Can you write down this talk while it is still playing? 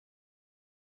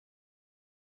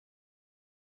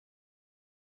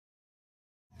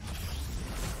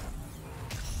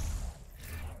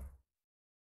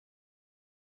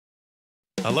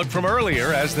A look from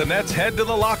earlier as the Nets head to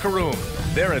the locker room.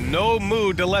 They're in no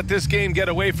mood to let this game get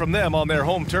away from them on their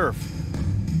home turf.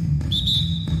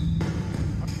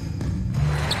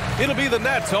 It'll be the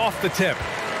Nets off the tip.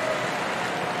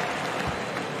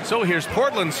 So here's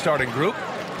Portland's starting group.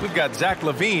 We've got Zach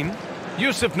LaVine.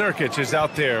 Jusuf Nurkic is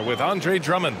out there with Andre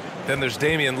Drummond. Then there's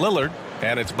Damian Lillard,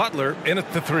 and it's Butler in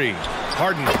at the 3.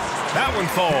 Harden. That one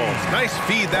falls. Nice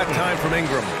feed that time from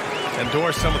Ingram.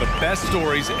 Endorse some of the best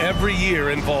stories every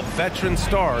year involve veteran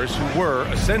stars who were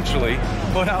essentially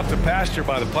put out to pasture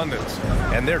by the pundits,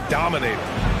 and they're dominating.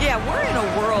 Yeah, we're in a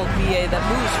world, BA, that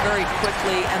moves very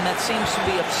quickly and that seems to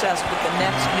be obsessed with the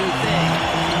next new thing.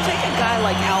 Take a guy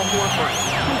like Al Horford,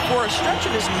 who for a stretch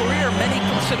of his career many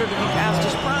consider to be past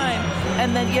his prime,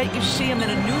 and then yet you see him in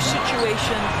a new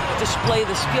situation display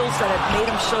the skills that have made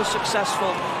him so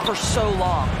successful for so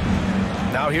long.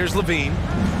 Now here's LaVine,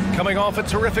 coming off a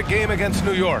terrific game against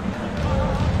New York.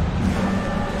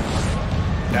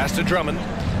 Pass to Drummond.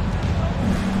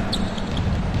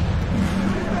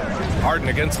 Harden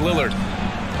against Lillard.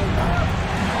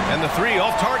 And the 3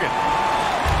 off target.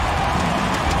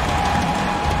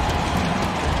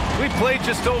 We played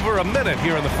just over a minute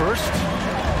here in the first.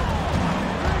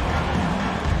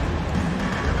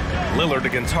 Lillard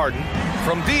against Harden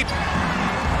from deep.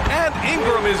 And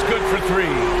Ingram is good for 3.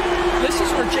 This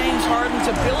is where James Harden's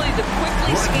ability to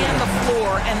quickly scan the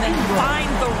floor and then find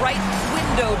the right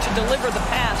window to deliver the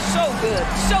pass. So good,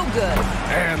 so good.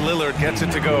 And Lillard gets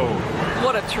it to go.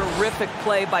 What a terrific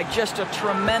play by just a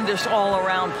tremendous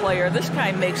all-around player. This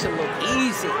guy makes it look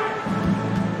easy.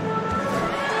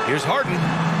 Here's Harden.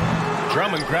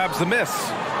 Drummond grabs the miss.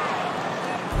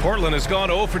 Portland has gone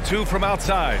 0 for 2 from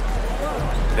outside.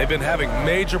 They've been having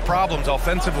major problems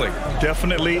offensively.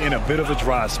 Definitely in a bit of a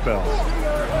dry spell.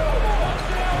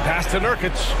 Pass to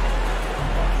Nurkic.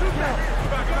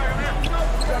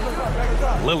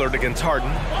 Lillard against Harden.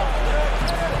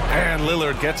 And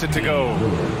Lillard gets it to go.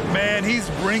 Man, he's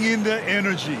bringing the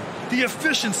energy, the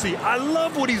efficiency. I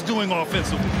love what he's doing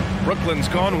offensively. Brooklyn's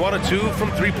gone 1 of 2 from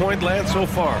three-point land so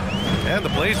far. And the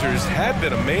Blazers had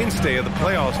been a mainstay of the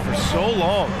playoffs for so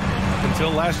long,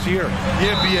 until last year.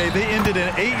 Yeah, BA, they ended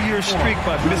an 8-year streak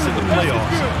by missing the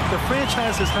playoffs. The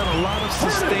franchise has had a lot of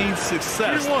sustained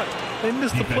success. They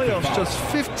missed the playoffs just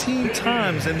 15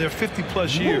 times in their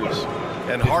 50-plus years.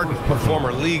 And Harden,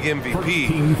 former league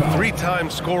MVP, 3-time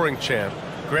scoring champ.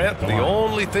 Grant, the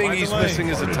only thing he's missing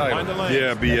is a title.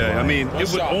 Yeah, BA. I mean,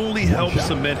 it would only help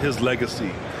cement his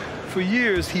legacy. For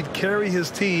years, he'd carry his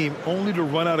team only to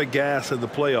run out of gas in the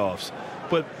playoffs.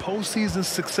 But postseason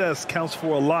success counts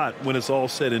for a lot when it's all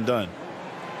said and done.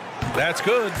 That's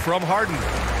good from Harden.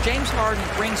 James Harden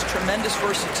brings tremendous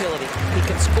versatility. He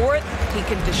can score it, he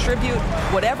can distribute.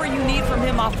 Whatever you need from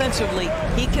him offensively,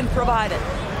 he can provide it.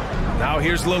 Now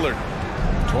here's Lillard.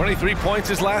 23 points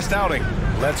his last outing.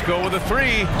 Let's go with a 3.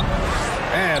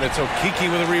 And it's Okeke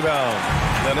with a rebound.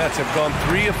 The Nets have gone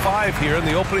 3 of 5 here in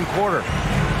the opening quarter.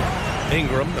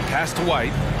 Ingram, the pass to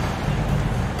White.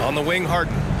 On the wing,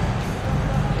 Harden.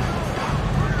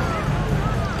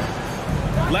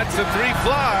 Lets the 3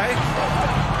 fly.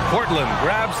 Portland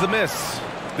grabs the miss.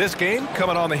 This game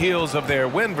coming on the heels of their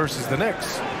win versus the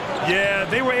Knicks. Yeah,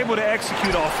 they were able to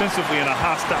execute offensively in a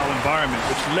hostile environment,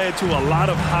 which led to a lot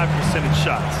of high-percentage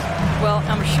shots. Well,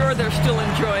 I'm sure they're still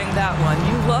enjoying that one.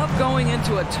 You love going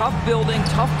into a tough building,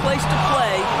 tough place to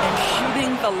play, and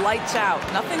shooting the lights out.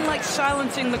 Nothing like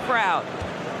silencing the crowd.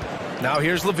 Now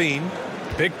here's LaVine,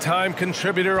 big-time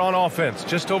contributor on offense,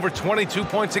 just over 22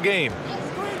 points a game.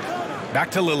 Back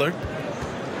to Lillard.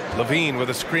 LaVine with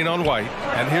a screen on White.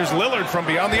 And here's Lillard from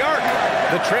beyond the arc.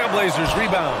 The Trailblazers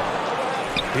rebound.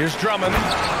 Here's Drummond.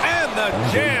 And the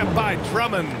jam by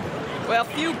Drummond. Well,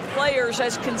 few players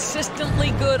as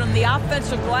consistently good on the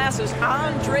offensive glass as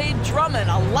Andre Drummond.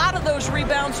 A lot of those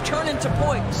rebounds turn into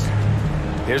points.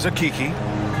 Here's Okeke.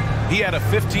 He had a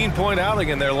 15-point outing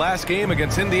in their last game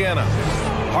against Indiana.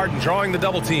 Harden drawing the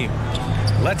double team.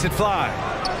 Lets it fly.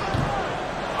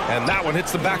 And that one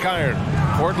hits the back iron.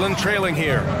 Portland trailing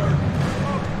here.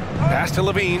 Pass to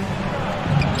LaVine.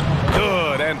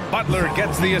 Good, and Butler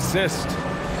gets the assist.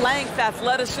 Length,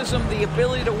 athleticism, the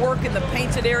ability to work in the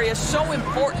painted area, so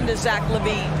important to Zach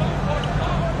LaVine.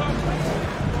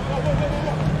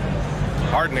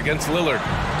 Harden against Lillard.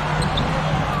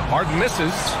 Harden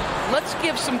misses. Let's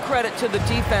give some credit to the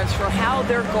defense for how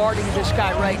they're guarding this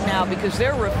guy right now, because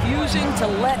they're refusing to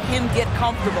let him get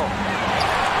comfortable.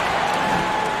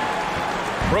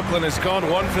 Brooklyn has gone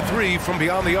 1 for 3 from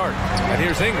beyond the arc. And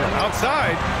here's Ingram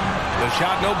outside. The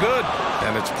shot no good.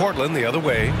 And it's Portland the other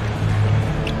way.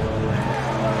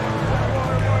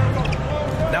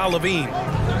 Now LaVine.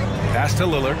 Pass to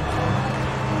Lillard.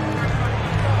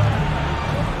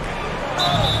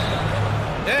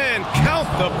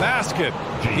 the basket.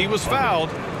 He was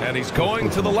fouled, and he's going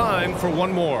to the line for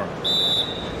one more.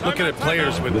 Looking at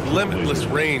players with limitless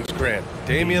range, Grant.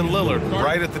 Damian Lillard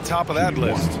right at the top of that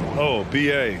list. Oh,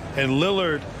 B.A. And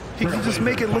Lillard, he can just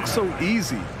make it look so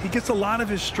easy. He gets a lot of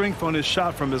his strength on his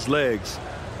shot from his legs.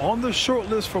 On the short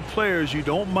list for players you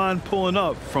don't mind pulling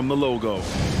up from the logo.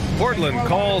 Portland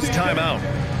calls timeout.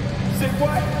 Say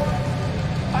what?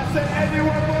 I said,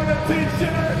 anyone want a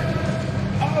t-shirt?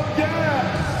 Oh,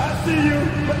 yeah. I see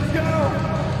you. Let's go.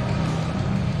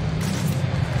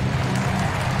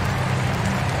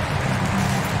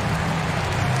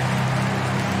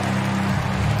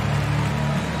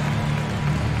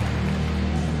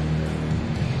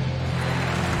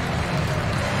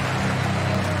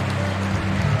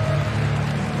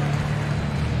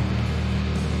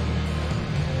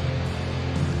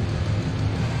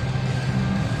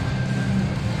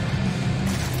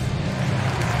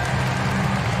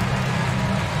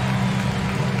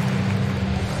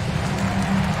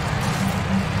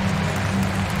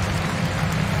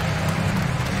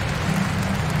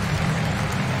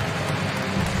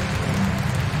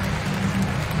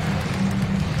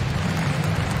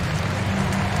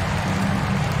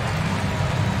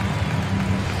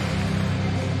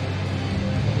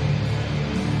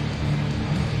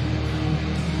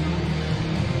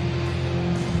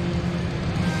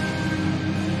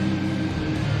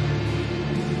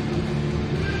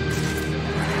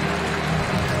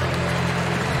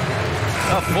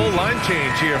 A full line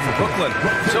change here for Brooklyn.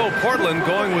 So Portland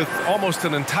going with almost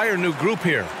an entire new group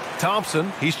here.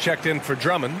 Thompson, he's checked in for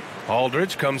Drummond.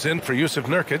 Aldridge comes in for Jusuf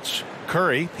Nurkic.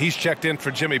 Curry, he's checked in for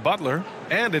Jimmy Butler.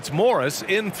 And it's Morris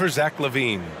in for Zach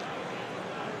LaVine.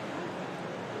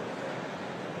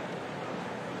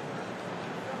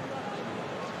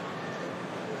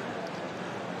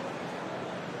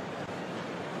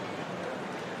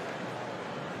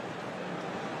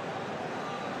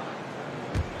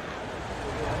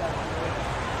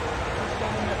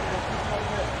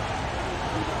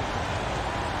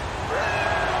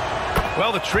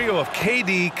 Well, the trio of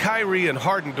KD, Kyrie, and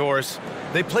Harden, Doris,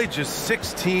 they played just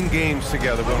 16 games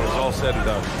together when it was all said and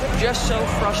done. Just so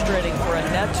frustrating for a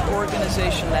Nets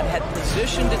organization that had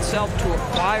positioned itself to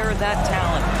acquire that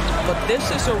talent. But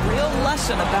this is a real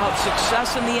lesson about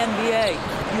success in the NBA.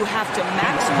 You have to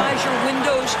maximize your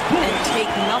windows and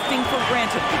take nothing for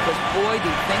granted because, boy,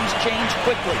 do things change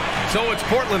quickly. So it's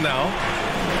Portland now.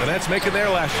 The Nets making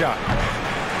their last shot.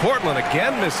 Portland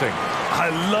again missing. I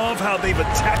love how they've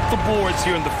attacked the boards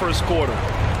here in the first quarter.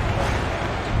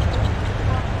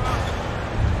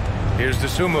 Here's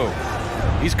Dosunmu.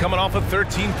 He's coming off a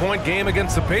 13-point game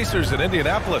against the Pacers in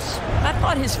Indianapolis. I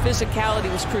thought his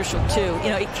physicality was crucial, too.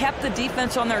 You know, he kept the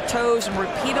defense on their toes and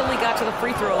repeatedly got to the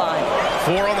free throw line.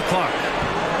 4 on the clock.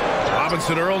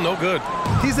 Robinson Earl, no good.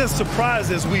 He's as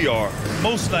surprised as we are.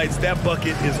 Most nights, that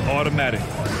bucket is automatic.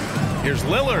 Here's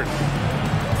Lillard.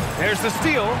 There's the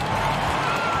steal.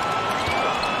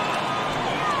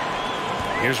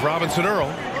 Here's Robinson Earl,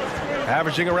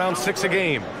 averaging around 6 a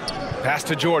game. Pass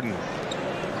to Jordan.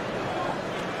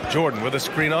 Jordan with a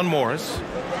screen on Morris.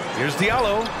 Here's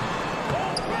Diallo.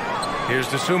 Here's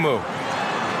Dosunmu.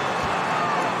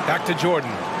 Back to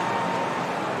Jordan.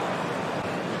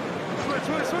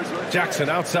 Jackson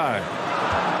outside.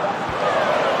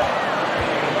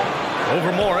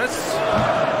 Over Morris.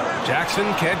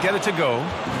 Jackson can't get it to go.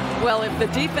 Well, if the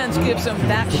defense gives him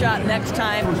that shot next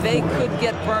time, they could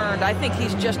get burned. I think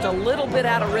he's just a little bit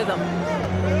out of rhythm.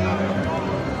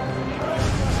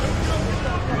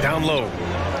 Down low.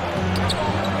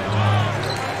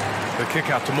 The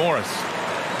kick out to Morris.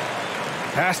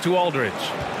 Pass to Aldridge.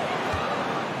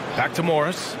 Back to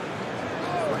Morris.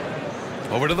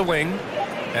 Over to the wing.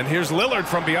 And here's Lillard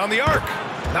from beyond the arc.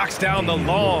 Knocks down the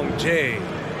long J.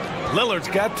 Lillard's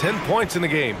got 10 points in the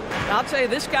game. I'll tell you,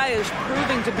 this guy is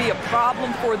proving to be a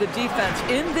problem for the defense.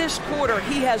 In this quarter,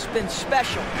 he has been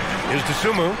special. Here's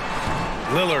Dosunmu.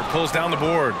 Lillard pulls down the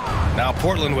board. Now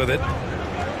Portland with it.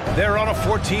 They're on a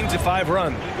 14-5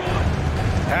 run.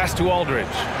 Pass to Aldridge.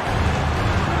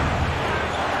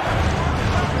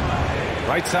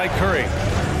 Right side Curry.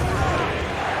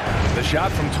 The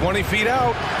shot from 20 feet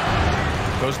out.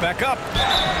 Goes back up.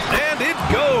 And it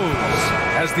goes.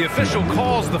 As the official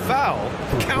calls the foul,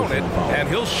 count it, and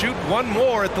he'll shoot one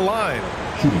more at the line.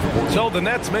 So the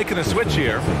Nets making a switch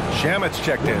here. Shamet's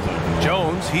checked in.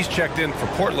 Jones, he's checked in for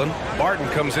Portland. Barton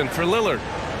comes in for Lillard.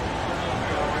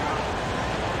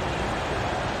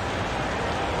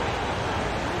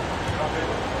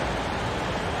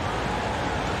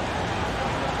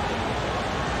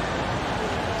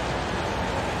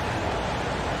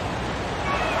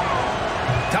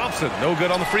 Thompson, no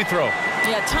good on the free throw.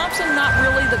 Yeah, Thompson not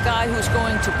really the guy who's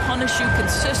going to punish you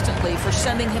consistently for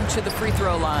sending him to the free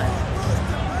throw line.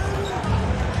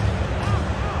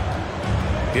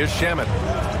 Here's Shamet.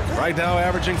 Right now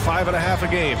averaging 5.5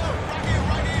 a game.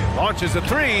 Launches a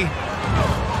three.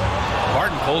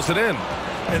 Barton pulls it in.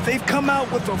 And they've come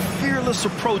out with a fearless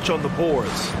approach on the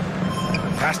boards.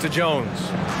 Pass to Jones.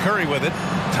 Curry with it.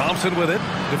 Thompson with it.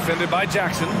 Defended by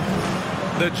Jackson.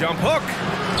 The jump hook.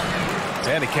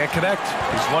 And he can't connect.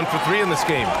 He's 1 for 3 in this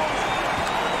game.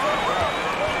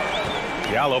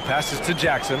 Diallo passes to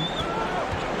Jackson.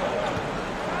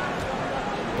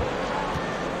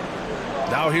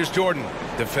 Now here's Jordan.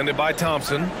 Defended by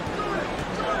Thompson.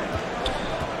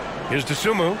 Here's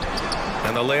Dosunmu.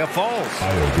 And the layup falls.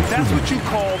 That's what you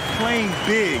call playing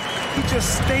big. He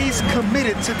just stays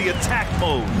committed to the attack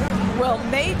mode. Well,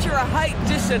 major height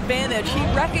disadvantage. He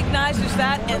recognizes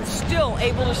that and still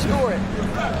able to score it.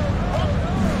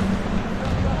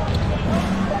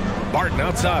 Barton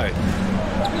outside.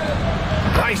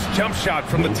 Nice jump shot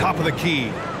from the top of the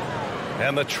key.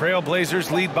 And the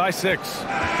Trailblazers lead by 6.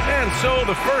 And so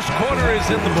the first quarter is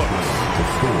in the books.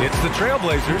 It's the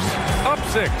Trailblazers up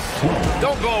 6.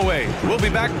 Don't go away. We'll be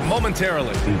back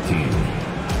momentarily.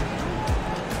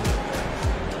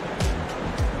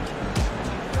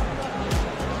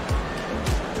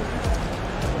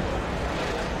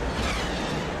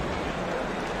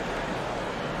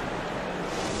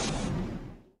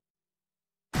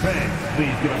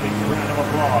 Please give a big round of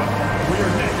applause for your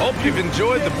next. Hope you've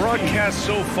enjoyed the broadcast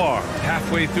so far.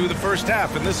 Halfway through the first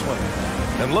half in this one.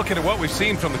 And looking at what we've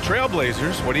seen from the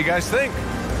Trailblazers, what do you guys think?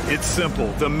 It's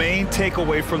simple. The main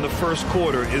takeaway from the first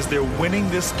quarter is they're winning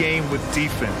this game with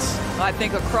defense. I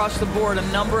think across the board,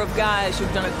 a number of guys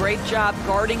who've done a great job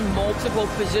guarding multiple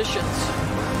positions.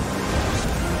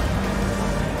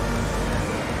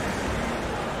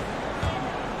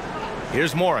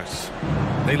 Here's Morris.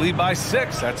 They lead by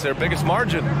 6. That's their biggest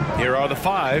margin. Here are the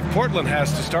 5 Portland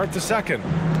has to start the second.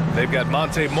 They've got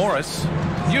Monte Morris.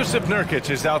 Jusuf Nurkic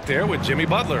is out there with Jimmy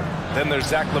Butler. Then there's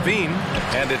Zach LaVine,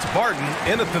 and it's Barton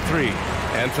in at the 3.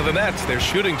 And for the Nets, they're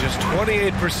shooting just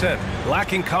 28%,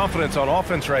 lacking confidence on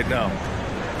offense right now.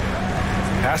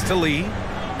 Pass to Lee.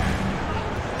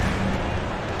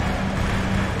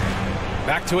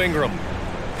 Back to Ingram.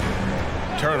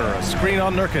 Turner, a screen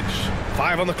on Nurkic.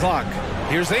 5 on the clock.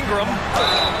 Here's Ingram.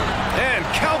 And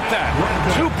count that.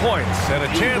 2 points and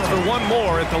a chance for one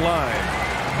more at the line.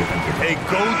 A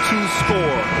go-to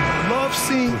score. Love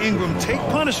seeing Ingram take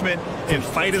punishment and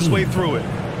fight his way through it.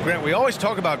 Grant, we always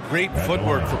talk about great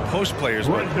footwork for post players,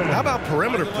 but how about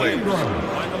perimeter players?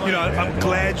 You know, I'm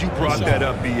glad you brought that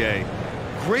up, B.A.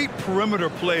 Great perimeter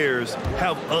players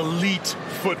have elite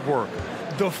footwork.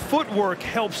 The footwork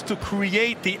helps to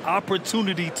create the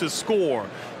opportunity to score,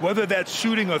 whether that's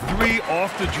shooting a 3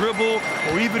 off the dribble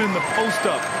or even in the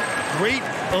post-up. Great,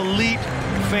 elite,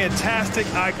 fantastic,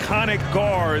 iconic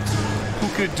guards who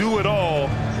could do it all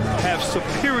have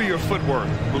superior footwork.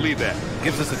 Believe that.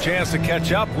 Gives us a chance to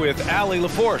catch up with Allie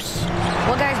LaForce.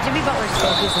 Well, guys, Jimmy Butler's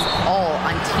focus is all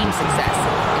on team success.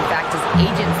 In fact, his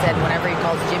agent said whenever he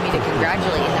calls Jimmy to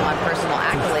congratulate him on personal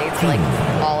accolades, like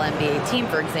All-NBA team,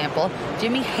 for example,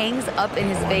 Jimmy hangs up in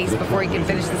his face before he can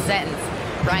finish the sentence.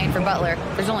 Ryan, for Butler,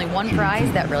 there's only one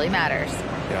prize that really matters.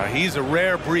 Yeah, he's a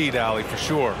rare breed, Allie, for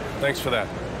sure. Thanks for that.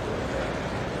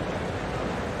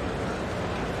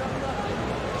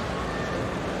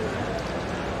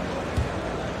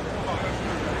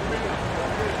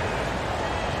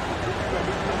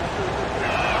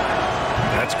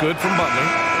 That's good from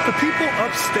Butler. The people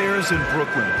upstairs in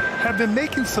Brooklyn have been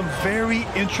making some very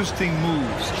interesting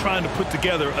moves trying to put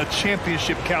together a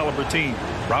championship caliber team.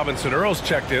 Robinson Earls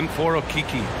checked in for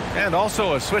Okiki. And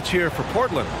also a switch here for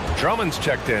Portland. Drummond's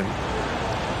checked in.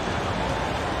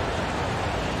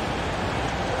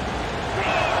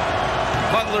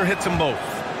 Butler hits them both.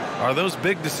 Are those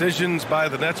big decisions by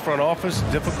the Nets front office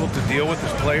difficult to deal with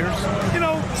as players? You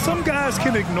know, some guys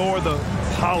can ignore the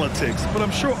politics, but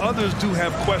I'm sure others do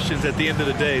have questions at the end of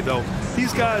the day, though.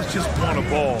 These guys just want a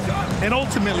ball. And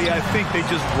ultimately, I think they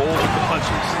just roll with the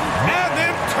punches. And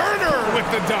then Turner with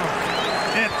the dunk.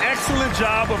 An excellent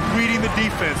job of reading the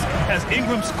defense. As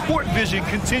Ingram's court vision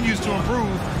continues to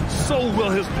improve, so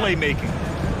will his playmaking.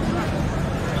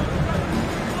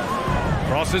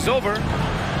 Crosses over.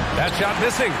 That shot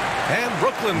missing. And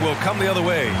Brooklyn will come the other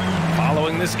way.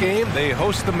 Following this game, they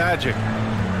host the Magic.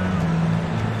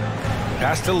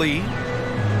 Pass to Lee.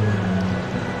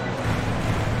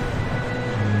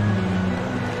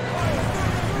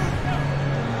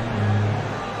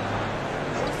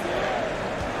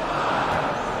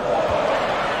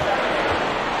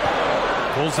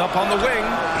 Pulls up on the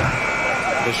wing.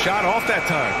 The shot off that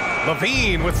time.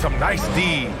 Levine with some nice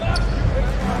D.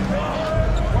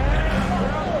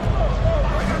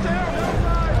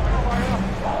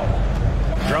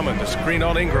 Drummond to screen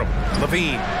on Ingram.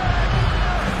 Levine.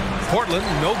 Portland,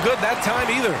 no good that time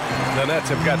either. The Nets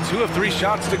have got 2 of 3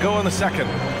 shots to go in the second.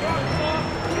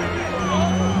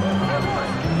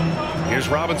 Here's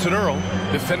Robinson Earl,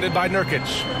 defended by Nurkic.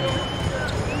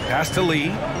 Pass to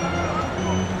Lee.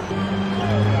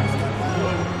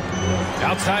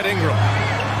 Outside Ingram.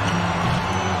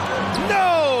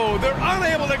 No! They're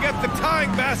unable to get the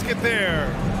tying basket there.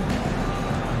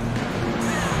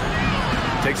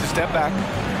 Takes a step back.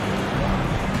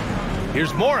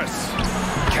 Here's Morris.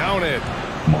 Counted.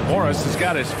 Morris has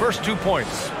got his first 2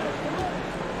 points.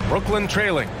 Brooklyn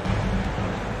trailing.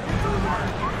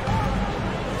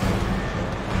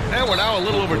 And we're now a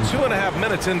little over 2.5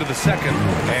 minutes into the second.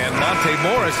 And Monte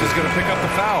Morris is going to pick up the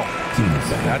foul.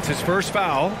 That's his first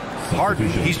foul. Harden,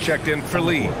 he's checked in for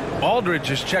Lee. Aldridge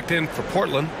is checked in for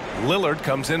Portland. Lillard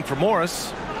comes in for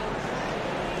Morris.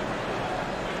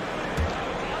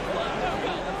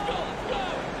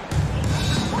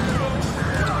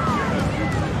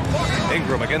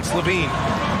 Ingram against Levine.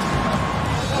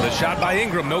 The shot by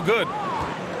Ingram, no good.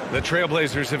 The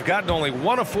Trailblazers have gotten only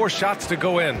 1 of 4 shots to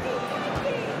go in.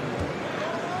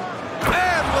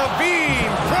 And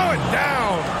Levine, throw it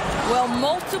down. Well,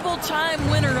 multiple-time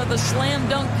winner of the slam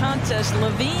dunk contest,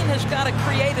 Levine has got a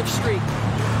creative streak.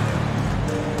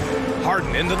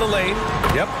 Harden into the lane.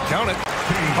 Yep, count it.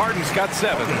 Harden's got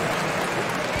 7.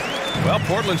 Well,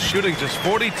 Portland's shooting just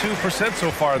 42%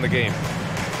 so far in the game.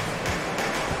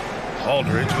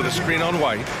 Aldridge with a screen on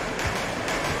White.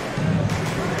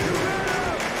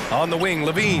 On the wing,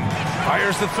 Levine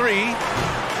fires the 3.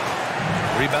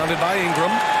 Rebounded by Ingram.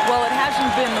 Well, it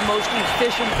hasn't been the most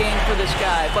efficient game for this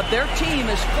guy, but their team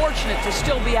is fortunate to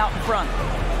still be out in front.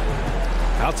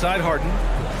 Outside Harden.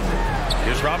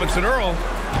 Here's Robinson Earl.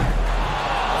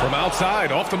 From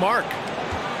outside, off the mark.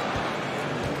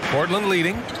 Portland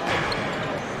leading.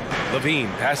 Levine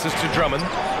passes to Drummond.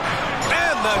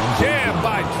 And the jam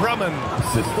by Drummond.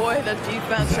 Boy, the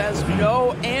defense has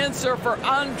no answer for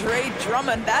Andre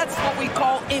Drummond. That's what we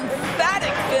call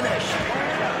emphatic finish.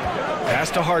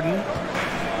 Pass to Harden.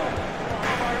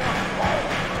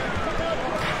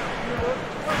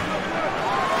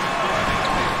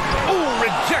 Oh,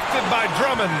 rejected by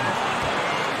Drummond.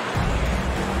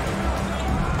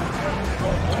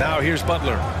 Now here's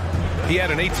Butler. He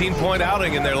had an 18-point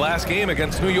outing in their last game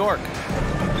against New York.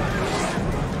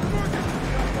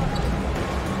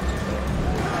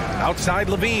 Outside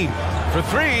Levine for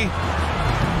 3.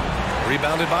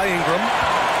 Rebounded by Ingram.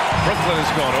 Brooklyn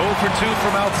has gone 0 for 2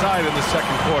 from outside in the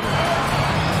second quarter.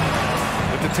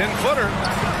 With the 10-footer,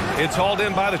 it's hauled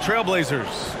in by the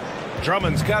Trailblazers.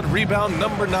 Drummond's got rebound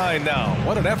number 9 now.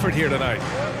 What an effort here tonight.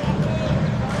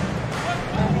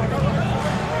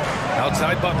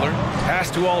 Outside Butler. Pass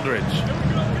to Aldridge.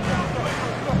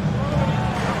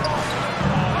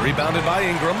 Rebounded by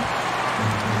Ingram.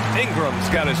 Ingram's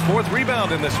got his 4th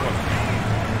rebound in this one.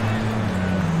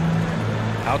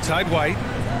 Outside White.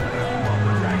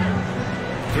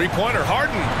 3-pointer,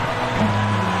 Harden.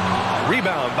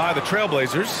 Rebound by the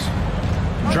Trailblazers.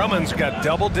 Drummond's got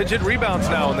double-digit rebounds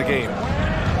now in the game.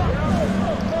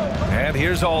 And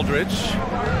here's Aldridge.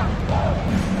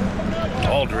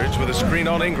 Aldridge with a screen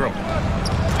on Ingram.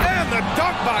 And the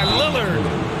dunk by Lillard.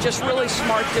 Just really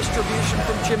smart distribution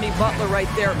from Jimmy Butler right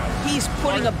there. He's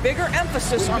putting a bigger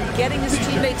emphasis on getting his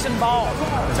teammates involved.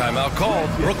 Timeout called.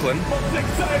 Brooklyn. Most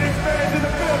exciting fans in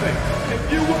the building.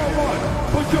 If you want one,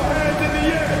 put your hands in the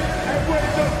air and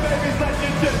wave those babies like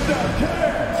you just don't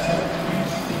care.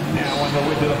 Now on the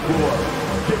way to the floor.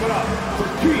 Give it up for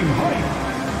Team Hype.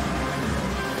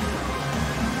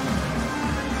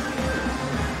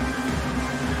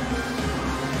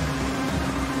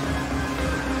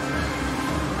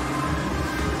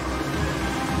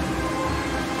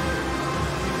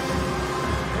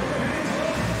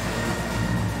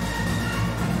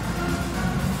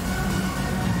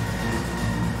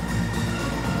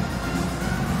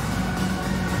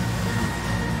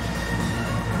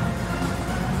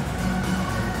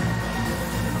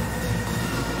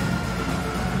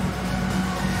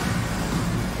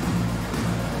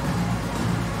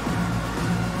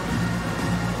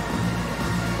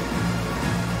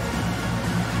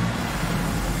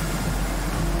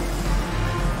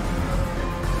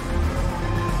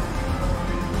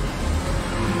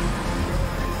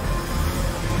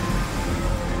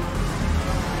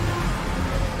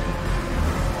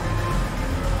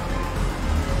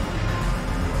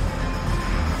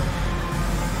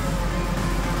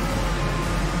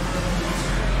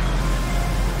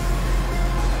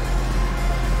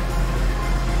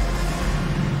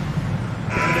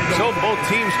 Both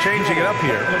teams changing it up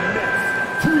here.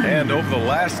 And over the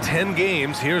last 10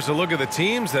 games, here's a look at the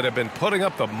teams that have been putting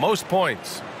up the most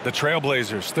points. The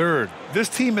Trailblazers, third. This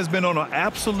team has been on an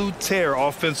absolute tear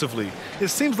offensively. It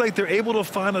seems like they're able to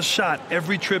find a shot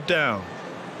every trip down.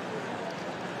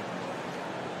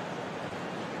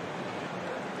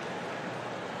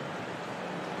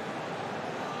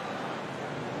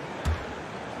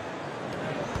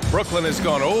 Brooklyn has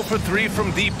gone 0 for 3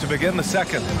 from deep to begin the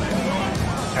second.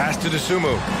 Pass to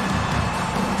Dosunmu.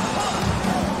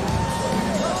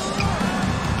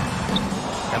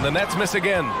 And the Nets miss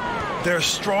again. Their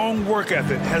strong work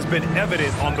ethic has been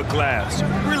evident on the glass,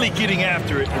 really getting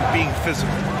after it and being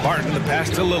physical. Barton, the pass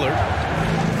to Lillard.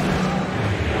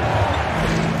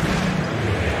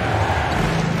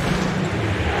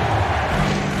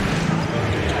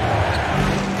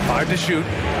 Five to shoot.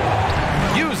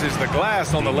 Uses the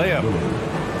glass on the layup.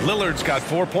 Lillard's got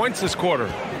 4 points this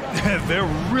quarter. They're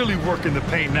really working the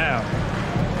paint now.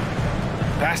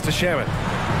 Pass to Shamet.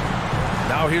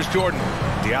 Now here's Jordan.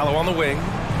 Diallo on the wing.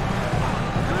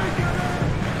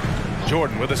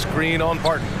 Jordan with a screen on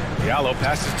Barton. Diallo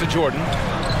passes to Jordan.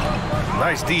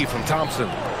 Nice D from Thompson.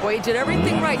 Boy, he did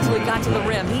everything right till he got to the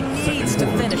rim. He needs to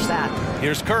finish that.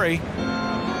 Here's Curry.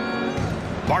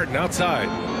 Barton outside.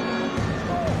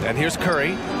 And here's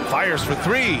Curry. Fires for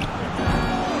 3.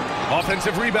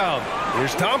 Offensive rebound.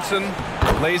 Here's Thompson.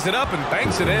 Lays it up and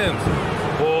banks it in.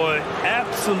 Boy,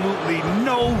 absolutely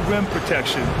no rim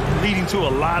protection, leading to a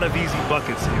lot of easy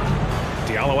buckets here.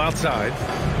 Diallo outside.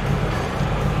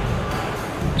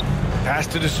 Pass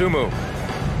to Dosunmu.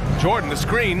 Jordan the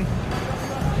screen.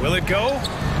 Will it go?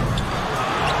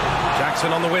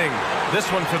 Jackson on the wing. This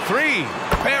one for 3.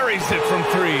 Buries it from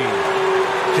 3.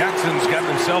 Jackson's got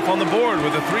himself on the board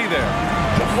with a 3 there.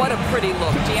 What a pretty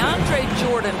look. DeAndre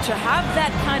Jordan, to have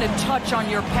that kind of touch on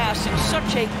your passing,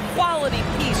 such a quality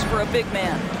piece for a big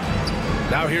man.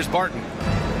 Now here's Barton.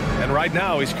 And right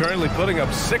now he's currently putting up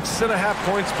 6.5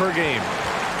 points per game.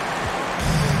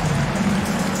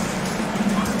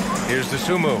 Here's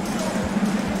Dosunmu.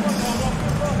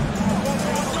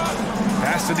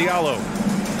 Pass to Diallo.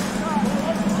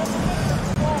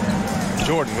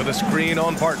 Jordan with a screen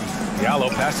on Barton. Diallo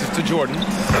passes to Jordan.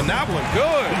 And that one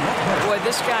good. Boy,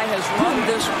 this guy has run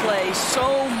this play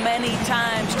so many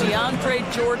times. DeAndre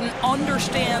Jordan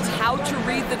understands how to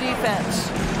read the defense.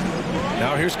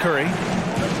 Now here's Curry.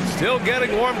 Still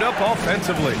getting warmed up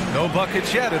offensively. No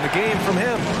buckets yet in the game from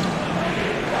him.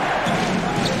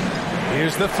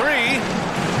 Here's the 3.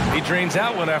 He drains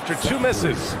out one after 2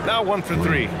 misses. Now 1 for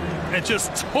 3. And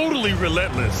just totally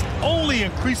relentless, only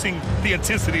increasing the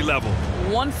intensity level.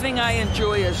 One thing I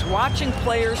enjoy is watching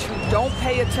players who don't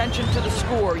pay attention to the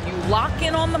score. You lock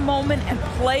in on the moment and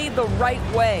play the right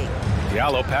way.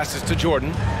 Diallo passes to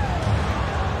Jordan.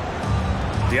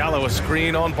 Diallo a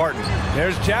screen on Barton.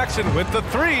 There's Jackson with the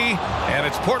 3. And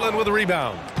it's Portland with a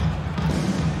rebound.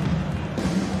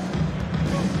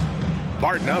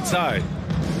 Barton outside.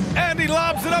 And he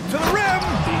lobs it up to the rim.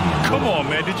 Come on,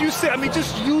 man. Did you see? I mean,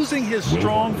 just using his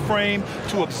strong frame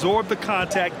to absorb the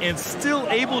contact and still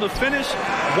able to finish.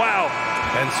 Wow.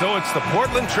 And so it's the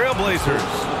Portland Trailblazers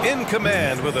in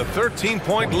command with a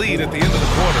 13-point lead at the end of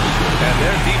the quarter. And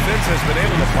their defense has been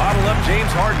able to bottle up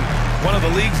James Harden, one of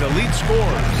the league's elite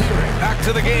scorers. Back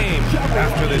to the game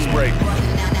after this break.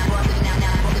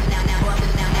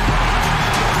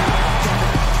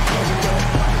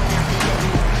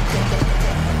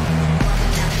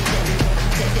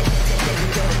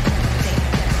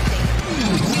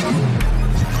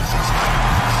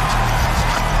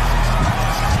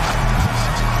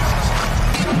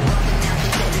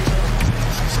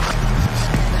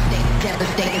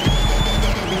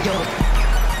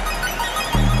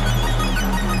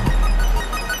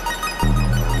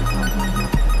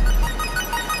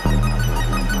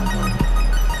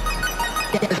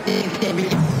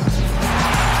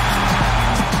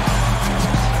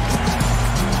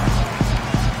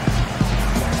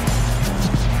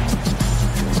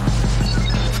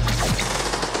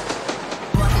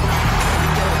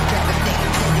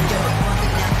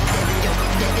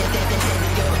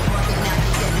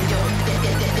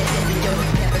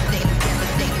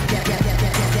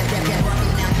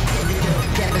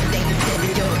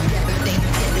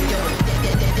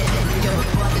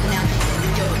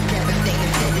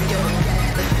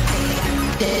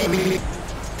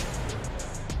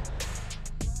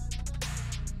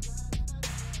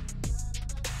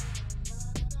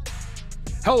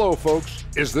 Hello, folks.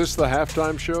 Is this the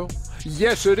halftime show?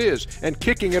 Yes, it is. And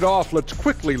kicking it off, let's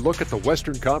quickly look at the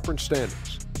Western Conference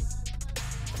standings.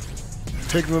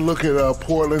 Taking a look at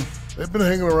Portland, They've been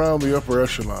hanging around the upper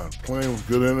echelon, playing with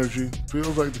good energy.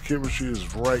 Feels like the chemistry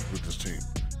is right with this team.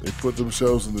 They put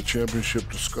themselves in the championship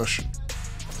discussion.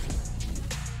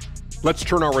 Let's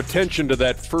turn our attention to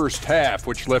that first half,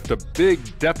 which left a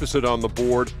big deficit on the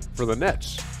board for the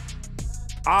Nets.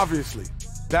 Obviously,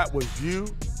 that was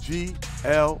U-G-L-Y.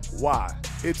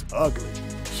 It's ugly.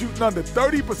 Shooting under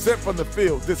 30% from the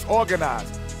field,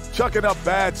 disorganized, chucking up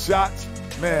bad shots.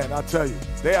 Man, I tell you,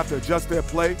 they have to adjust their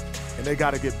play, and they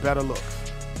got to get better looks.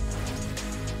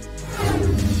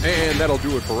 And that'll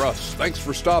do it for us. Thanks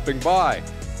for stopping by.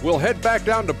 We'll head back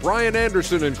down to Brian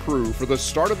Anderson and crew for the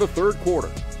start of the third quarter.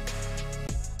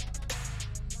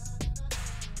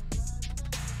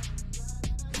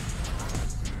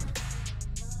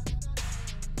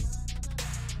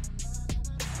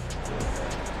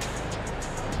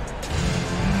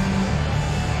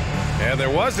 And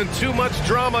there wasn't too much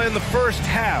drama in the first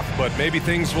half, but maybe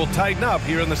things will tighten up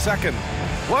here in the second.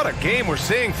 What a game we're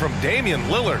seeing from Damian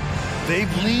Lillard.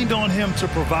 They've leaned on him to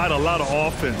provide a lot of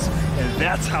offense, and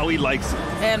that's how he likes it.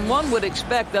 And one would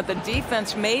expect that the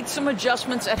defense made some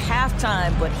adjustments at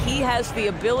halftime, but he has the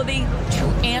ability to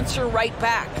answer right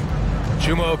back.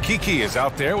 Chuma Okeke is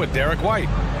out there with Derek White.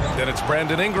 Then it's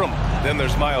Brandon Ingram. Then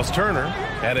there's Miles Turner.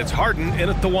 And it's Harden in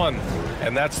at the 1.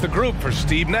 And that's the group for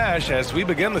Steve Nash as we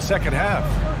begin the second half.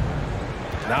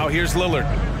 Now here's Lillard.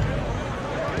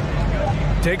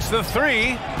 Takes the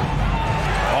 3.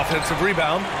 Offensive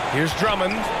rebound. Here's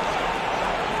Drummond.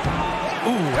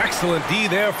 Ooh, excellent D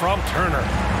there from Turner.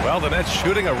 Well, the Nets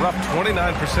shooting a rough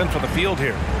 29% from the field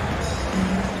here.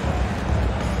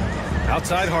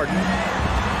 Outside Harden.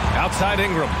 Outside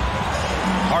Ingram.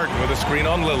 Harden with a screen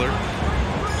on Lillard.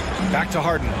 Back to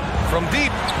Harden. From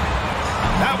deep.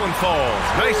 That one falls.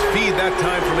 Nice feed that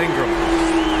time from Ingram.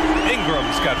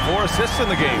 Ingram's got 4 assists in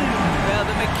the game. Well,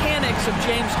 the mechanics of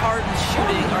James Harden's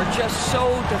shooting are just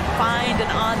so defined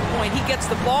and on point. He gets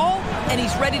the ball, and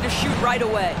he's ready to shoot right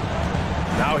away.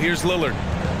 Now here's Lillard.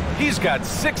 He's got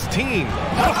 16.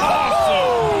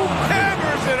 Oh!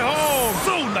 Hammers it home.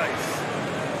 So nice.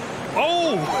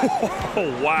 Oh,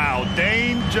 wow.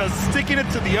 Dame just sticking it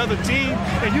to the other team,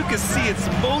 and you can see it's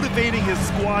motivating his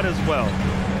squad as well.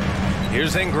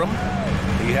 Here's Ingram.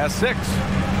 He has 6.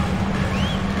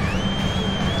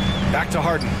 Back to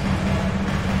Harden.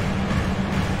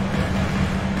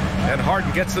 And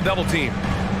Harden gets the double team.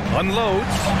 Unloads.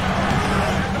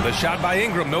 The shot by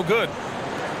Ingram, no good.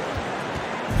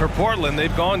 For Portland,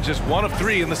 they've gone just 1 of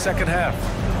 3 in the second half.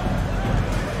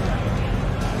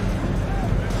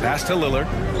 Pass to Lillard.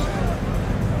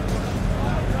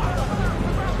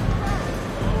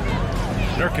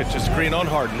 Nurkic a screen on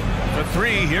Harden. For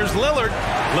 3, here's Lillard.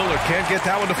 Lillard can't get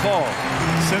that one to fall.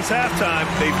 Since halftime,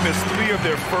 they've missed 3 of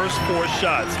their first 4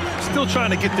 shots. Still trying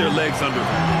to get their legs under them.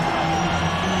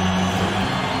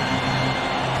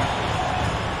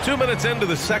 2 minutes into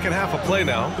the second half of play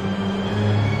now.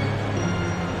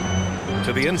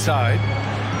 To the inside.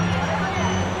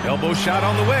 Elbow shot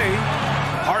on the way.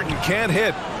 Harden can't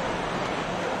hit.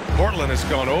 Portland has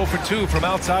gone 0 for 2 from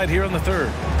outside here in the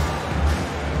third.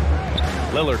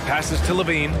 Lillard passes to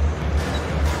Levine.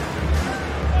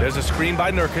 There's a screen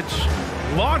by Nurkic.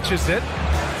 Launches it.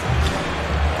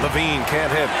 Levine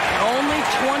can't hit. Only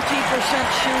 20%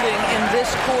 shooting in this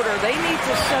quarter. They need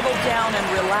to settle down and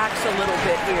relax a little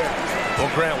bit here. Well,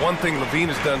 Grant, one thing Levine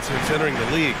has done since entering the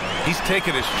league, he's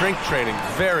taken his strength training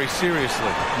very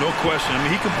seriously. No question. I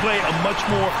mean, he can play a much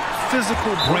more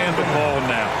physical brand of ball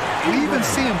now. We even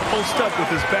see him post up with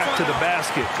his back to the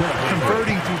basket,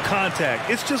 converting through contact.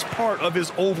 It's just part of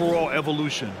his overall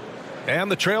evolution.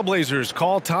 And the Trailblazers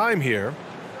call time here.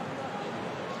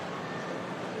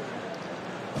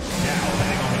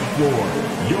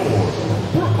 Your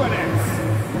Brooklyn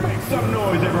Nets. Make some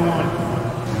noise, everyone.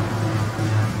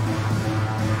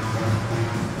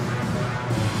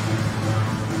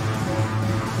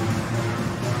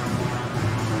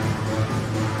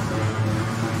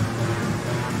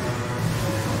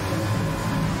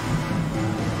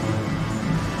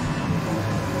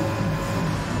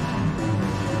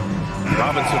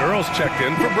 Robinson Earls checked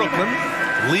in for Brooklyn.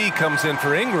 Lee comes in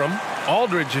for Ingram.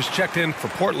 Aldridge is checked in for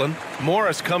Portland.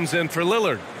 Morris comes in for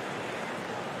Lillard.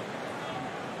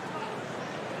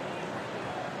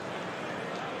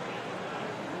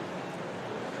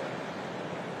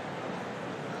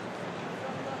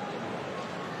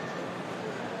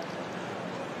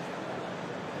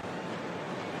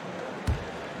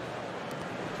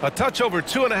 A touch over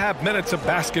 2.5 minutes of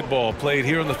basketball played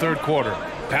here in the third quarter.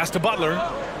 Pass to Butler.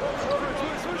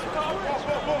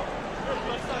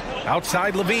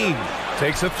 Outside Levine.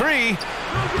 Takes a 3.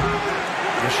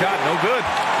 The shot no good.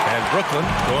 And Brooklyn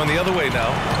going the other way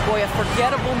now. Boy, a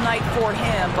forgettable night for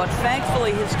him, but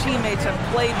thankfully his teammates have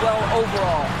played well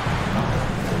overall.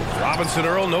 Robinson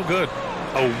Earl, no good.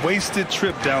 A wasted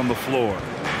trip down the floor.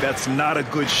 That's not a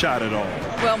good shot at all.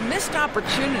 Well, missed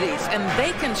opportunities, and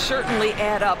they can certainly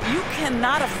add up. You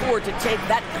cannot afford to take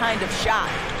that kind of shot.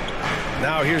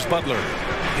 Now here's Butler,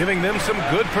 giving them some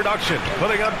good production,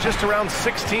 putting up just around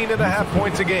 16.5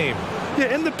 points a game.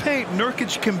 Yeah, in the paint,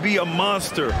 Nurkic can be a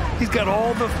monster. He's got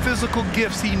all the physical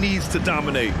gifts he needs to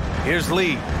dominate. Here's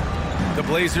Lee. The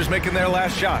Blazers making their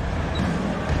last shot.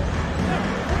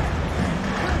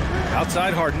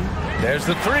 Outside Harden. There's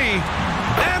the three.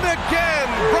 And again,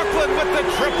 Brooklyn with the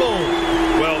triple.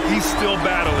 Well, he's still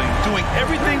battling, doing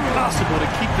everything possible to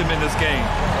keep them in this game.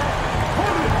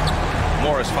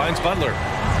 Morris finds Butler.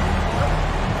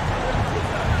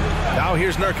 Now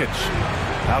here's Nurkic.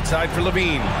 Outside for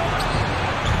Levine.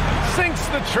 Sinks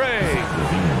the tray.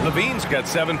 Levine's got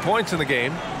 7 points in the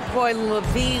game. Boy,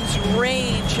 Levine's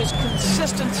range, his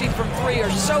consistency from three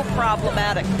are so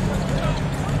problematic.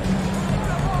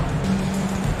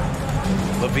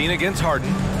 Levine against Harden.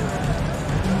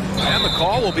 And the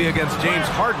call will be against James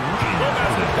Harden.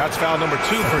 That's foul number 2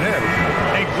 for him.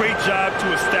 A great job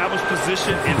to establish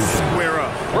position and square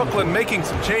up. Brooklyn making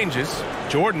some changes.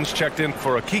 Jordan's checked in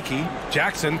for Akiki.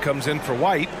 Jackson comes in for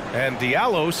White. And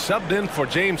Diallo subbed in for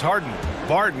James Harden.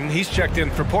 Barton, he's checked in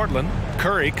for Portland.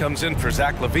 Curry comes in for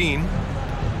Zach LaVine.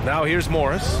 Now here's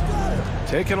Morris.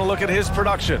 Taking a look at his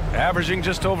production. Averaging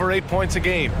just over 8 points a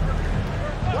game.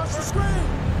 Watch the screen.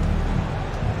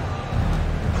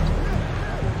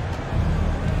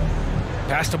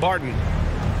 Pass to Barton.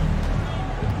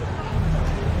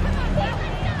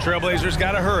 Trailblazers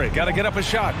got to hurry. Got to get up a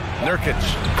shot. Nurkic.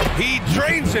 He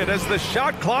drains it as the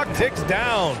shot clock ticks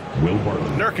down.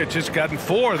 Nurkic has gotten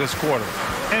 4 this quarter.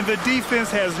 And the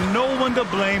defense has no one to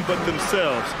blame but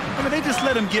themselves. I mean, they just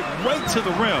let him get right to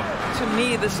the rim. To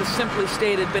me, this has simply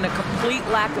stated been a complete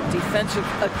lack of defensive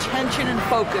attention and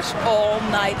focus all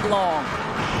night long.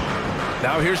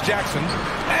 Now here's Jackson.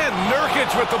 And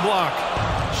Nurkic with the block.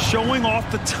 Showing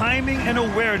off the timing and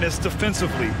awareness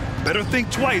defensively. Better think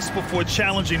twice before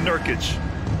challenging Nurkic.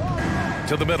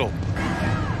 To the middle.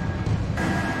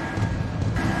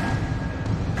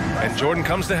 And Jordan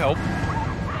comes to help.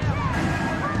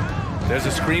 There's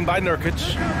a screen by Nurkic.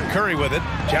 Curry with it.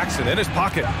 Jackson in his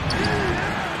pocket.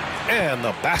 And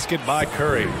the basket by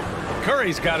Curry.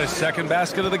 Curry's got his second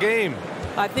basket of the game.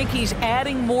 I think he's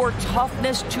adding more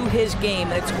toughness to his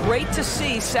game. It's great to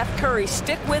see Seth Curry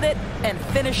stick with it and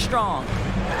finish strong.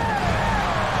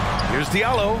 Here's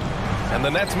Diallo, and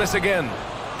the Nets miss again.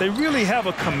 They really have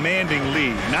a commanding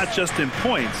lead, not just in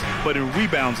points, but in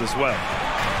rebounds as well.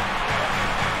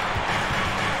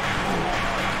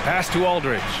 Pass to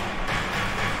Aldridge.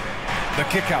 The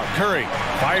kick out. Curry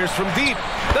fires from deep.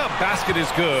 The basket is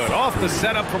good. Off the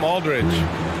setup from Aldridge.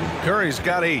 Curry's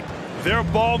got 8. Their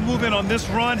ball movement on this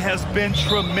run has been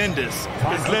tremendous.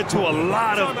 It's led to a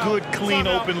lot of good, clean,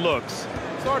 open looks.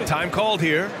 Time called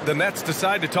here. The Nets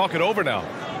decide to talk it over now.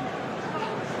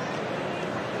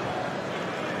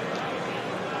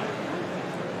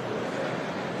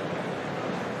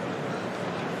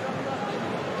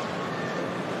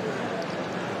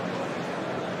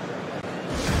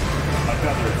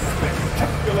 Another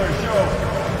spectacular show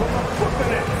from the Brooklyn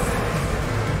Nets.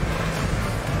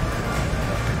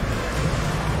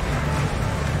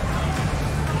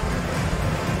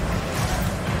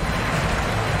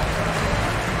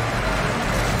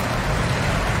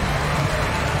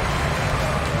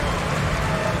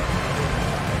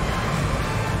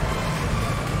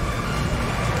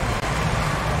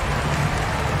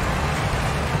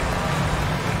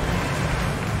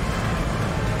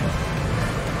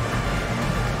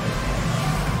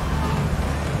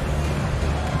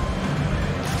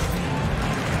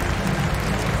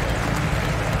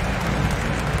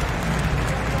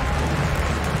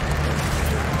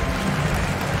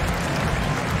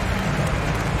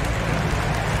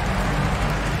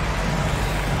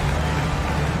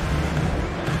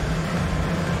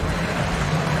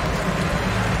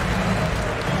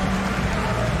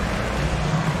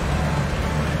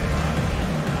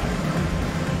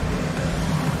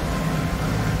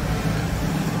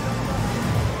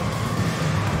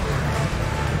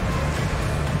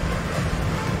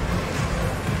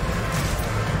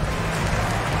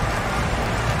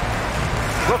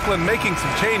 Brooklyn making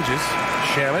some changes.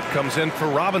 Shamet comes in for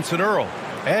Robinson Earl.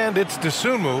 And it's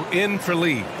Dosunmu in for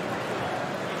Lee.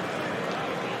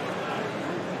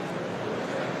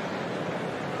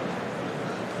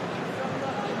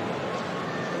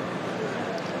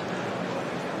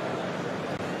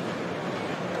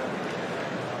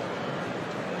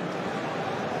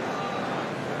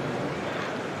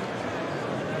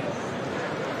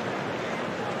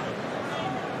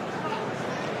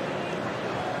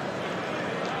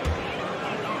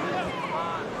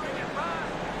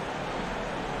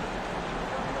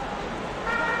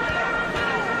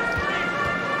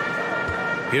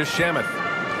 Here's Shamet.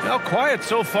 Now quiet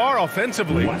so far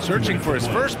offensively, searching for his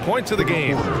first points of the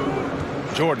game.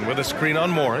 Jordan with a screen on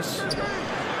Morris.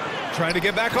 Trying to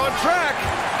get back on track.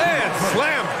 And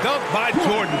slam dunk by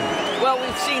Jordan. Well,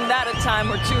 we've seen that a time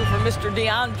or two from Mr.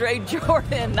 DeAndre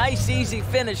Jordan. Nice, easy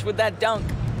finish with that dunk.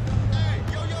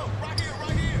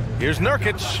 Here's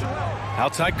Nurkic.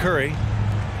 Outside Curry.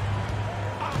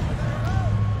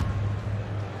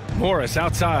 Morris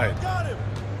outside.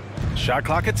 Shot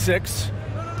clock at 6.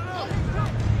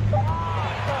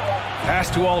 Pass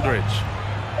to Aldridge.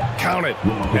 Count it.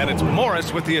 And it's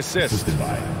Morris with the assist.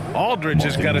 Aldridge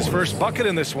has got his first bucket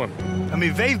in this one. I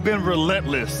mean, they've been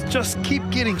relentless. Just keep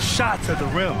getting shots at the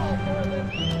rim.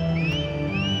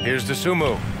 Here's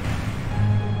Dosunmu.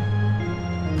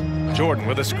 Jordan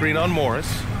with a screen on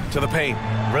Morris. To the paint.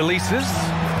 Releases.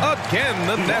 Again,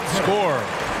 the net score.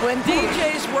 When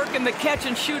DJ's working the catch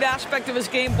and shoot aspect of his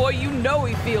game, boy, you know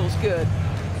he feels good.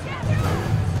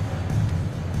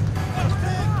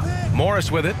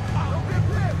 Morris with it.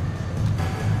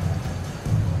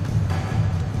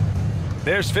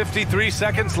 There's 53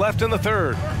 seconds left in the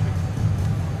third.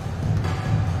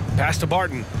 Pass to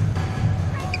Barton.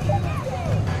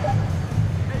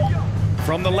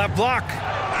 From the left block.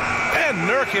 And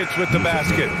Nurkic with the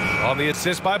basket. On the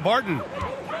assist by Barton.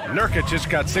 Nurkic just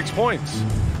got 6 points.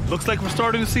 Looks like we're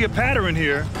starting to see a pattern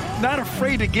here. Not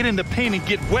afraid to get in the paint and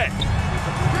get wet.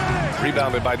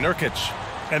 Rebounded by Nurkic.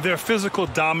 And their physical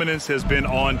dominance has been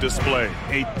on display.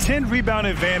 A 10-rebound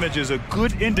advantage is a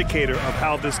good indicator of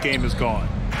how this game has gone.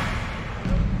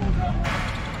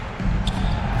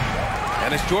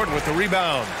 And it's Jordan with the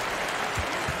rebound.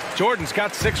 Jordan's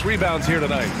got 6 rebounds here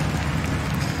tonight.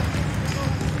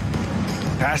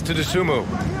 Pass to Dosunmu.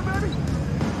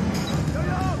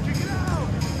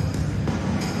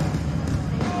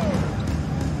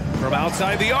 From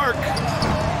outside the arc.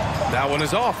 That one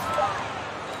is off.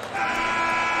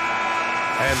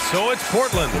 And so it's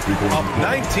Portland, up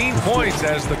 19 points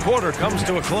as the quarter comes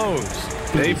to a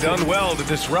close. They've done well to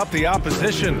disrupt the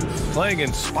opposition, playing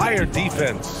inspired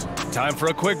defense. Time for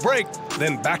a quick break,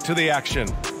 then back to the action.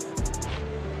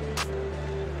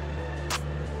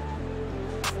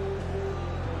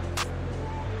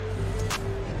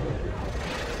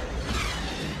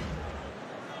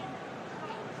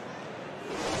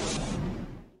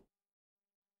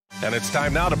 And it's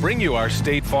time now to bring you our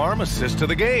State Farm assist to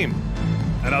the game.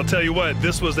 And I'll tell you what,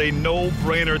 this was a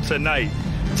no-brainer tonight.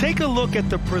 Take a look at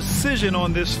the precision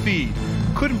on this feed.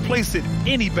 Couldn't place it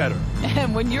any better.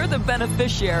 And when you're the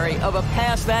beneficiary of a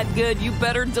pass that good, you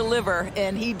better deliver,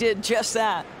 and he did just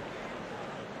that.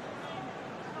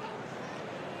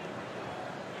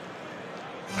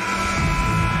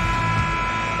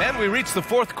 And we reach the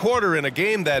fourth quarter in a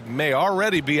game that may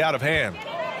already be out of hand.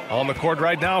 On the court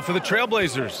right now for the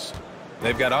Trailblazers.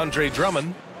 They've got Andre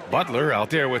Drummond, Butler out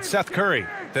there with Seth Curry.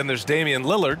 Then there's Damian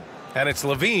Lillard, and it's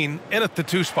Levine in at the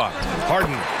 2 spot.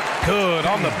 Harden, good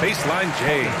on the baseline,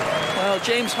 Jay. Well,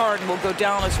 James Harden will go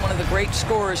down as one of the great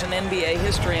scorers in NBA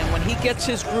history, and when he gets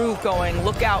his groove going,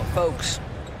 look out, folks.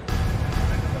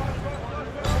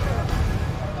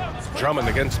 Drummond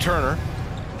against Turner.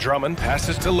 Drummond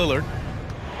passes to Lillard.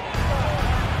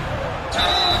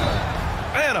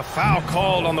 And a foul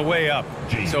called on the way up.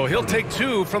 So he'll take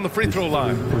 2 from the free throw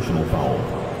line. Personal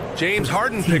foul. James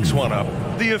Harden picks one up.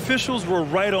 The officials were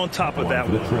right on top of that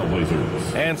one.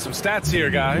 And some stats here,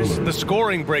 guys. The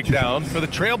scoring breakdown for the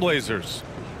Trailblazers.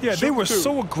 Yeah, they were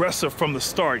so aggressive from the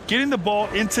start, getting the ball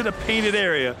into the painted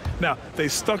area. Now, they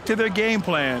stuck to their game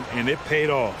plan, and it paid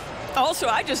off. Also,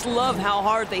 I just love how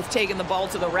hard they've taken the ball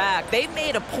to the rack. They've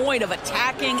made a point of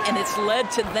attacking, and it's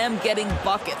led to them getting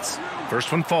buckets.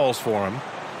 First one falls for him.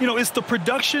 You know, it's the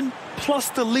production plus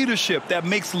the leadership that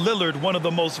makes Lillard one of the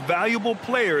most valuable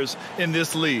players in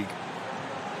this league.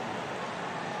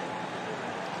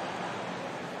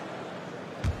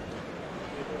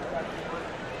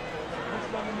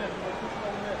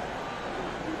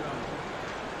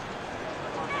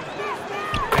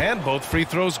 And both free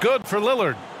throws good for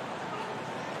Lillard.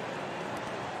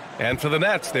 And for the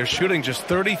Nets, they're shooting just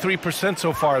 33%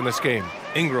 so far in this game.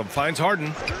 Ingram finds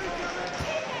Harden.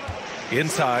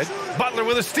 Inside, Butler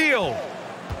with a steal.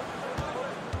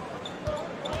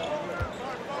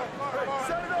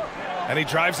 And he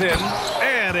drives in,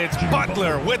 and it's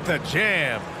Butler with the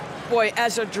jam. Boy,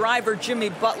 as a driver, Jimmy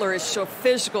Butler is so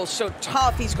physical, so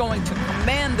tough. He's going to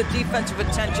command the defensive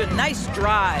attention. Nice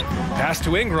drive. Pass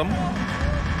to Ingram.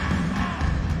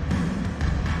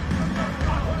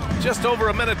 Just over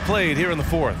a minute played here in the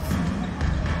fourth.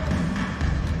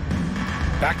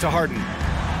 Back to Harden.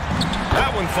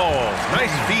 That one falls.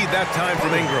 Nice feed that time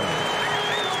from Ingram.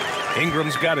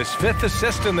 Ingram's got his 5th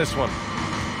assist in this one.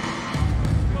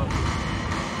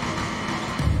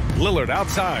 Lillard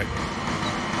outside.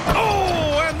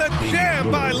 Oh, and the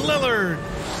jam by Lillard.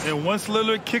 And once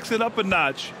Lillard kicks it up a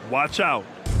notch, watch out.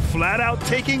 Flat out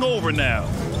taking over now.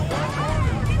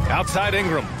 Outside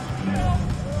Ingram.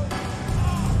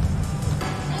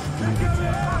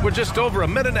 We're just over a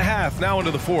minute and a half now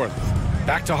into the fourth.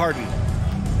 Back to Harden.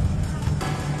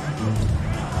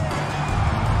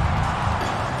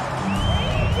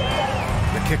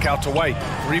 The kick out to White.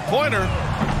 Three-pointer.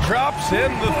 Drops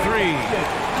in the three.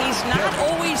 He's not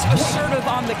always assertive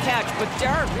on the catch, but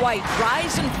Derek White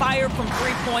rise and fire from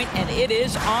three-point, and it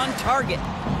is on target.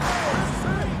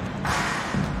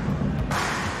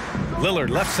 Lillard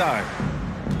left side.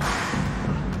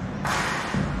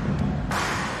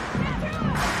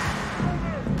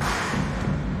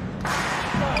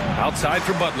 Outside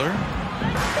for Butler.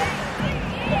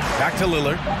 Back to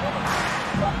Lillard.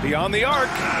 Beyond the arc.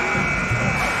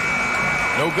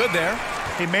 No good there.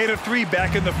 He made a three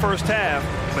back in the first half,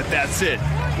 but that's it.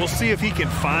 We'll see if he can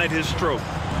find his stroke.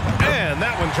 And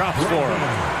that one drops for him.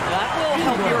 That will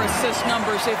help your assist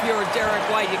numbers if you're Derek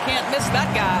White. You can't miss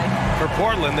that guy. For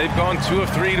Portland, they've gone 2 of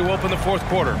 3 to open the fourth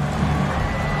quarter.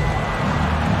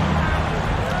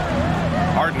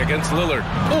 Harden against Lillard.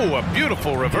 Oh, a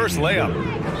beautiful reverse layup.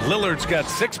 Lillard's got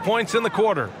 6 points in the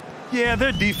quarter. Yeah,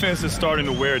 their defense is starting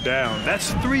to wear down.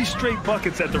 That's 3 straight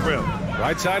buckets at the rim.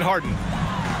 Right side Harden.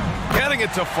 Getting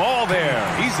it to fall there.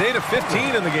 He's 8 of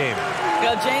 15 in the game.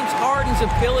 James Harden's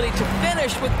ability to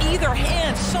finish with either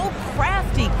hand, so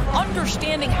crafty,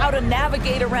 understanding how to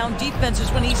navigate around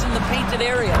defenses when he's in the painted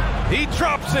area. He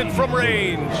drops it from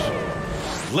range.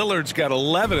 Lillard's got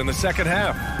 11 in the second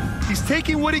half. He's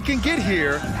taking what he can get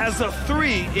here, has a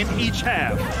 3 in each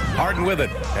half. Harden with it,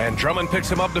 and Drummond picks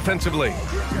him up defensively.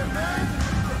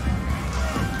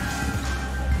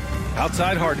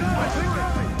 Outside Harden.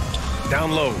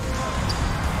 Down low.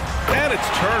 And it's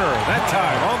Turner, that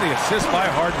time on the assist by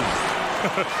Harden.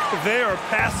 They are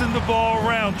passing the ball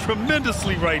around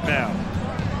tremendously right now.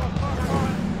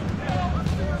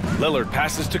 Lillard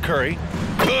passes to Curry.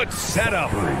 Good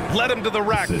setup. Led him to the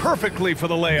rack perfectly for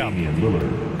the layup.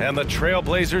 And the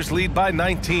Trailblazers lead by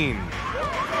 19.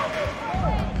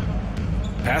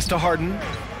 Pass to Harden.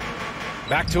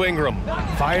 Back to Ingram.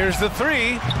 Fires the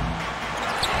three.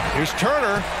 Here's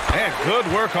Turner. And good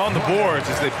work on the boards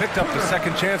as they picked up the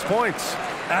second chance points.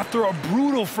 After a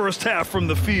brutal first half from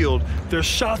the field, their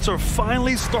shots are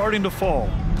finally starting to fall.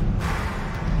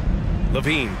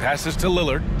 Levine passes to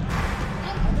Lillard.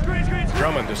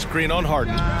 Drummond to screen on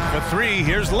Harden. For three,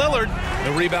 here's Lillard.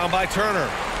 The rebound by Turner.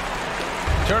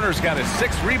 Turner's got his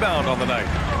 6th rebound on the night.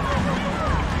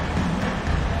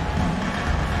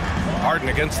 Harden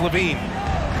against Levine.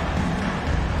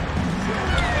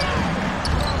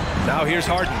 Now here's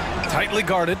Harden. Tightly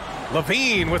guarded.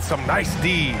 Levine with some nice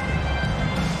D.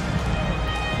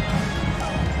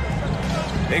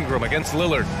 Ingram against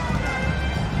Lillard.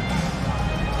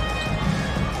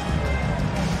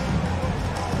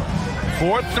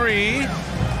 For three.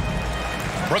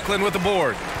 Brooklyn with the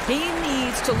board. He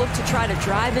needs to look to try to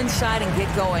drive inside and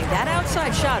get going. That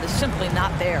outside shot is simply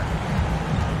not there.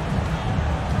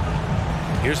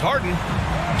 Here's Harden.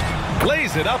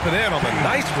 Lays it up and in on the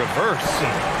nice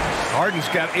reverse. Harden's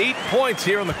got 8 points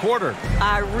here in the quarter.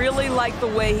 I really like the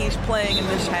way he's playing in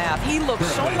this half. He looks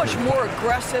so much more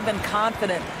aggressive and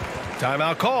confident.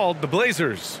 Timeout called, the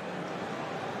Blazers.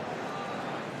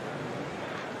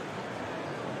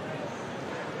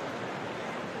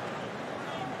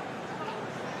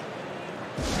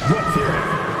 Let's hear it.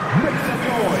 Make some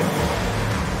noise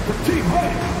for Team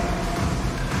Harden.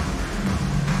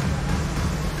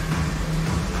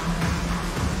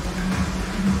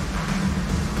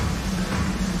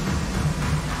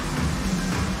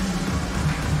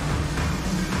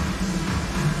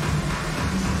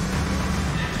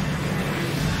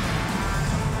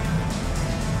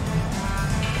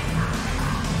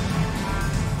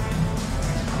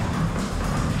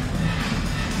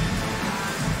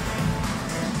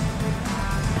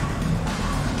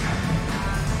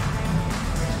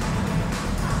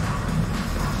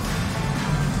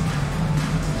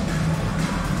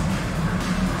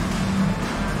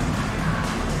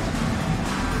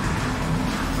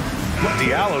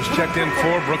 Diallo's checked in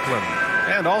for Brooklyn.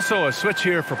 And also a switch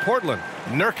here for Portland.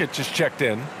 Nurkic just checked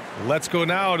in. Let's go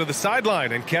now to the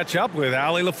sideline and catch up with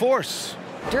Allie LaForce.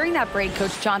 During that break,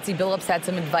 Coach Chauncey Billups had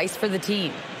some advice for the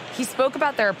team. He spoke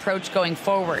about their approach going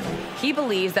forward. He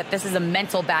believes that this is a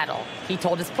mental battle. He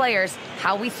told his players,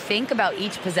 how we think about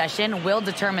each possession will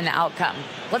determine the outcome.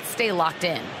 Let's stay locked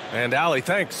in. And Allie,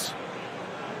 thanks.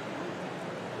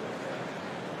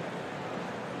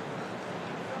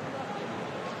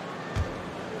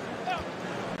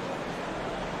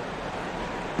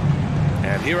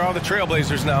 And here are the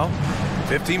Trailblazers now.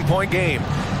 15-point game.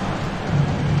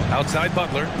 Outside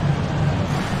Butler.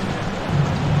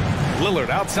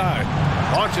 Lillard outside.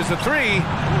 Launches a three.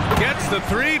 Gets the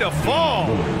three to fall.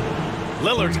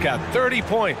 Lillard's got 30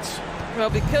 points. Well,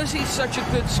 because he's such a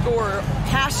good scorer,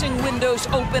 passing windows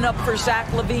open up for Zach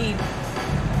LaVine.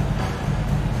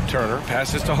 Turner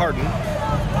passes to Harden.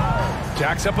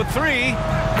 Jacks up a three.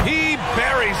 He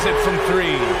buries it from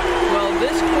three. Well,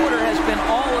 this quarter has been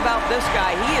all about this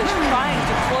guy. He is trying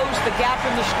to close the gap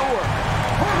in the score.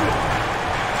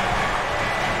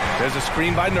 There's a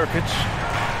screen by Nurkic.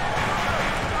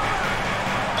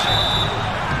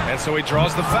 And so he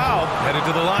draws the foul, headed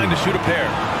to the line to shoot a pair.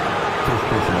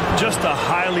 Just a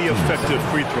highly effective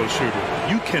free throw shooter.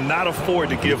 You cannot afford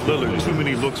to give Lillard too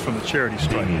many looks from the charity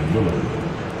stripe.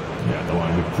 At the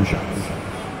line with 2 shots.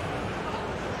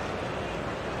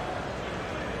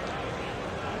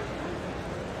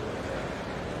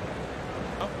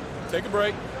 Take a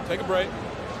break. Take a break.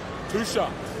 2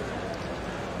 shots.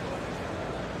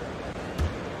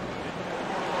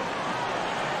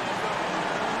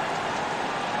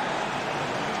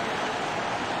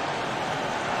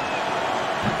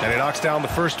 And he knocks down the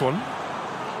first one.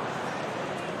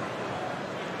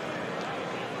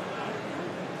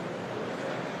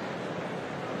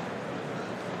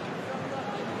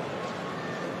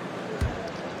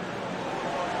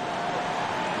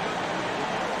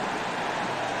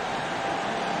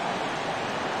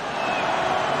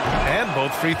 And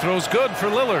both free throws good for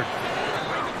Lillard.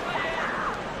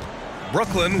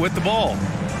 Brooklyn with the ball,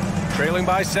 trailing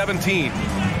by 17.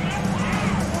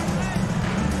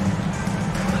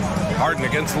 Harden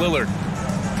against Lillard.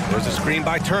 There's a screen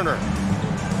by Turner.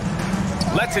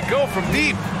 Lets it go from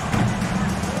deep.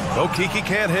 Okeke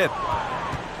can't hit.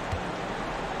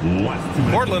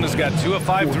 Portland has got 2 of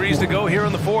 5 threes to go here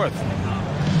in the fourth.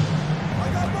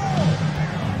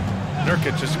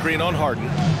 Nurkic a screen on Harden.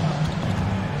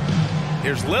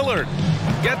 Here's Lillard.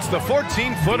 Gets the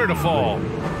 14-footer to fall.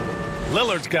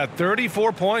 Lillard's got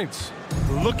 34 points.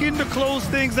 Looking to close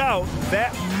things out.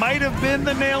 That might have been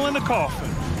the nail in the coffin.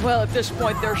 Well, at this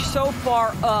point, they're so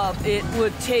far up, it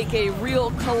would take a real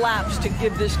collapse to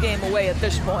give this game away at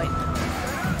this point.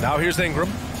 Now here's Ingram.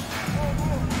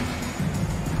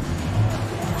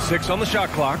 6 on the shot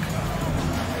clock.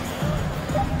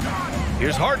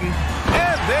 Here's Harden.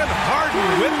 And then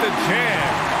Harden with the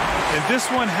jam. And this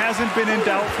one hasn't been in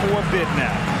doubt for a bit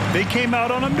now. They came out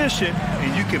on a mission,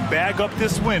 and you can bag up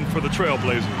this win for the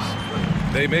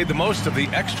Trailblazers. They made the most of the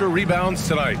extra rebounds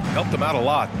tonight. Helped them out a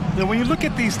lot. Now, when you look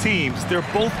at these teams, they're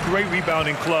both great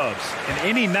rebounding clubs. And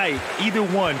any night, either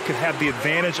one could have the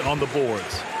advantage on the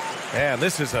boards. And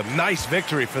this is a nice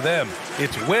victory for them.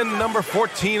 It's win number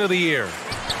 14 of the year.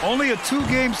 Only a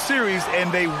 2-game series, and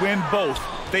they win both.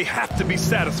 They have to be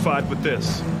satisfied with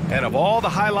this. And of all the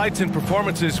highlights and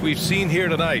performances we've seen here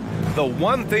tonight, the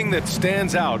one thing that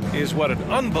stands out is what an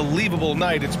unbelievable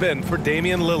night it's been for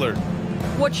Damian Lillard.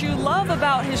 What you love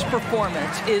about his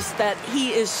performance is that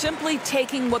he is simply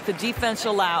taking what the defense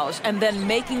allows and then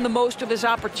making the most of his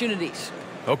opportunities.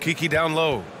 Okeke down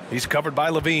low. He's covered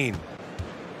by LaVine.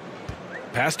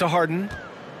 Pass to Harden.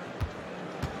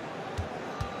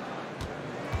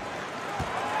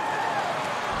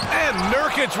 And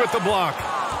Nurkic with the block.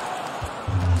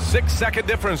 6-second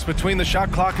difference between the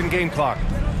shot clock and game clock.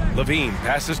 LaVine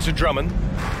passes to Drummond.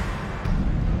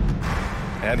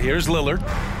 And here's Lillard.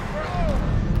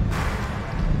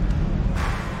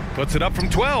 Puts it up from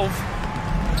 12.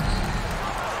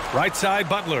 Right side,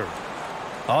 Butler.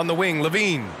 On the wing,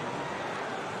 LaVine.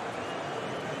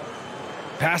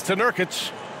 Pass to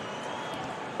Nurkic.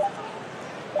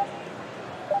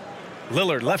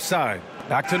 Lillard left side.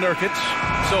 Back to Nurkic.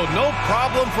 So no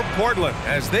problem for Portland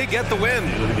as they get the win.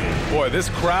 Boy, this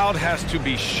crowd has to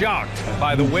be shocked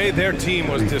by the way their team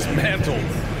was dismantled.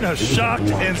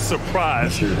 Shocked and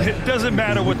surprised. It doesn't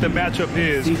matter what the matchup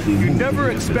is. You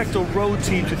never expect a road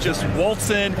team to just waltz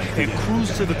in and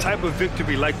cruise to the type of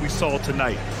victory like we saw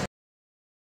tonight.